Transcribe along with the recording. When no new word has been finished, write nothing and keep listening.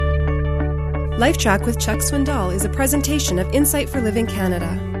LifeTrac with Chuck Swindoll is a presentation of Insight for Living Canada.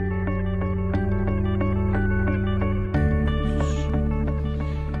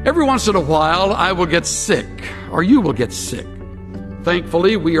 Every once in a while, I will get sick, or you will get sick.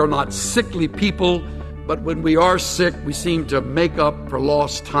 Thankfully, we are not sickly people, but when we are sick, we seem to make up for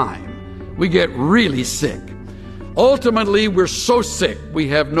lost time. We get really sick. Ultimately, we're so sick, we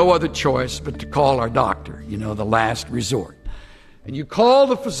have no other choice but to call our doctor, the last resort. And you call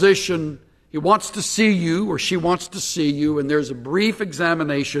the physician, he wants to see you, or she wants to see you, and there's a brief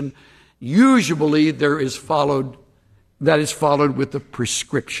examination. Usually, that is followed with a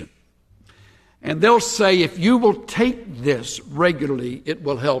prescription. And they'll say, if you will take this regularly, it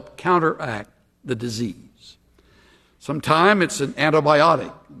will help counteract the disease. Sometimes it's an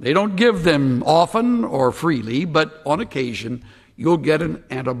antibiotic. They don't give them often or freely, but on occasion, you'll get an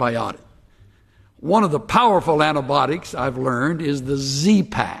antibiotic. One of the powerful antibiotics I've learned is the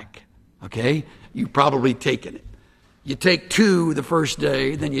Z-Pack. Okay? You've probably taken it. You take 2 the first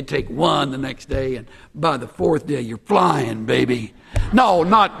day, then you take 1 the next day, and by the 4th day, you're flying, baby. No,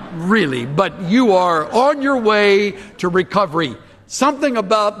 not really, but you are on your way to recovery. Something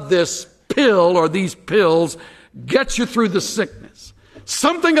about this pill or these pills gets you through the sickness.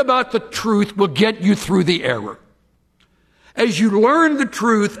 Something about the truth will get you through the error. As you learn the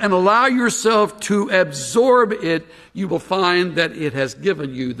truth and allow yourself to absorb it, you will find that it has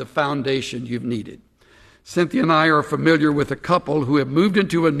given you the foundation you've needed. Cynthia and I are familiar with a couple who have moved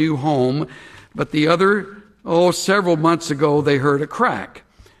into a new home, but several months ago, they heard a crack.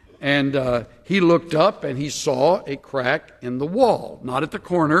 And he looked up and he saw a crack in the wall, not at the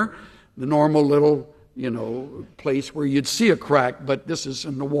corner, the normal little, place where you'd see a crack, but this is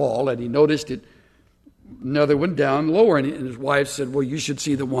in the wall, and he noticed it, another one down lower, and his wife said, well, you should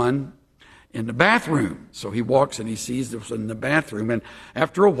see the one in the bathroom. So he walks and he sees this in the bathroom, and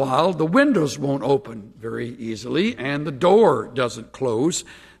after a while, the windows won't open very easily, and the door doesn't close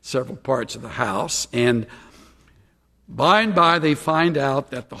several parts of the house, and by and by, they find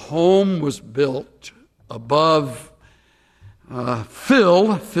out that the home was built above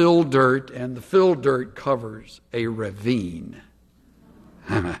fill dirt, and the fill dirt covers a ravine.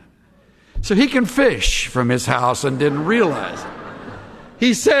 So he can fish from his house and didn't realize it.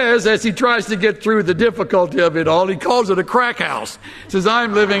 He says, as he tries to get through the difficulty of it all, he calls it a crack house. He says,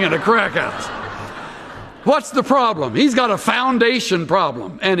 I'm living in a crack house. What's the problem? He's got a foundation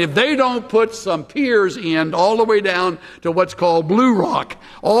problem. And if they don't put some piers in all the way down to what's called blue rock,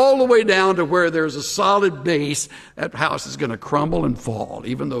 all the way down to where there's a solid base, that house is going to crumble and fall,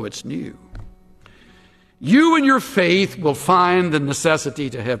 even though it's new. You and your faith will find the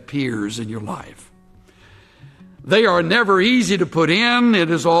necessity to have piers in your life. They are never easy to put in. It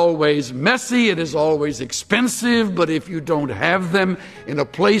is always messy. It is always expensive. But if you don't have them in a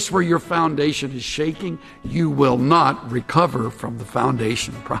place where your foundation is shaking, you will not recover from the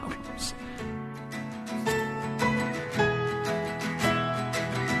foundation problems.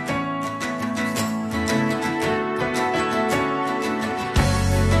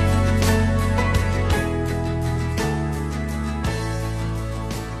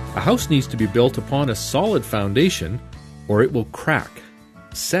 A house needs to be built upon a solid foundation, or it will crack,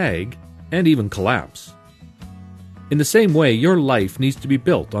 sag, and even collapse. In the same way, your life needs to be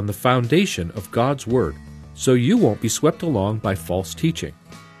built on the foundation of God's Word, so you won't be swept along by false teaching.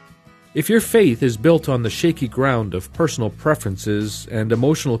 If your faith is built on the shaky ground of personal preferences and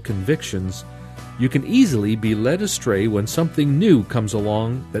emotional convictions, you can easily be led astray when something new comes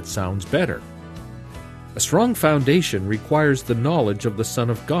along that sounds better. A strong foundation requires the knowledge of the Son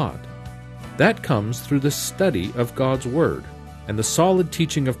of God. That comes through the study of God's Word and the solid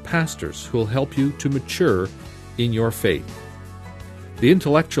teaching of pastors who will help you to mature in your faith. The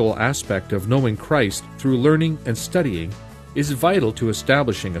intellectual aspect of knowing Christ through learning and studying is vital to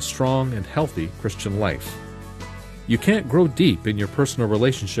establishing a strong and healthy Christian life. You can't grow deep in your personal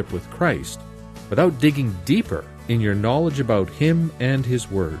relationship with Christ without digging deeper in your knowledge about Him and His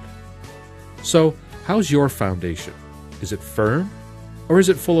Word. So, how's your foundation? Is it firm, or is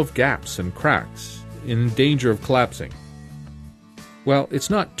it full of gaps and cracks, in danger of collapsing? Well, it's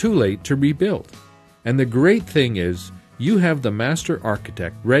not too late to rebuild. And the great thing is, you have the master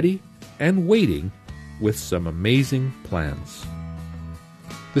architect ready and waiting with some amazing plans.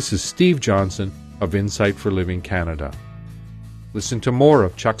 This is Steve Johnson of Insight for Living Canada. Listen to more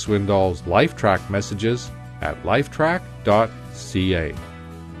of Chuck Swindoll's LifeTrac messages at lifetrac.ca.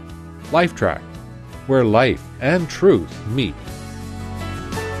 LifeTrac, where life and truth meet.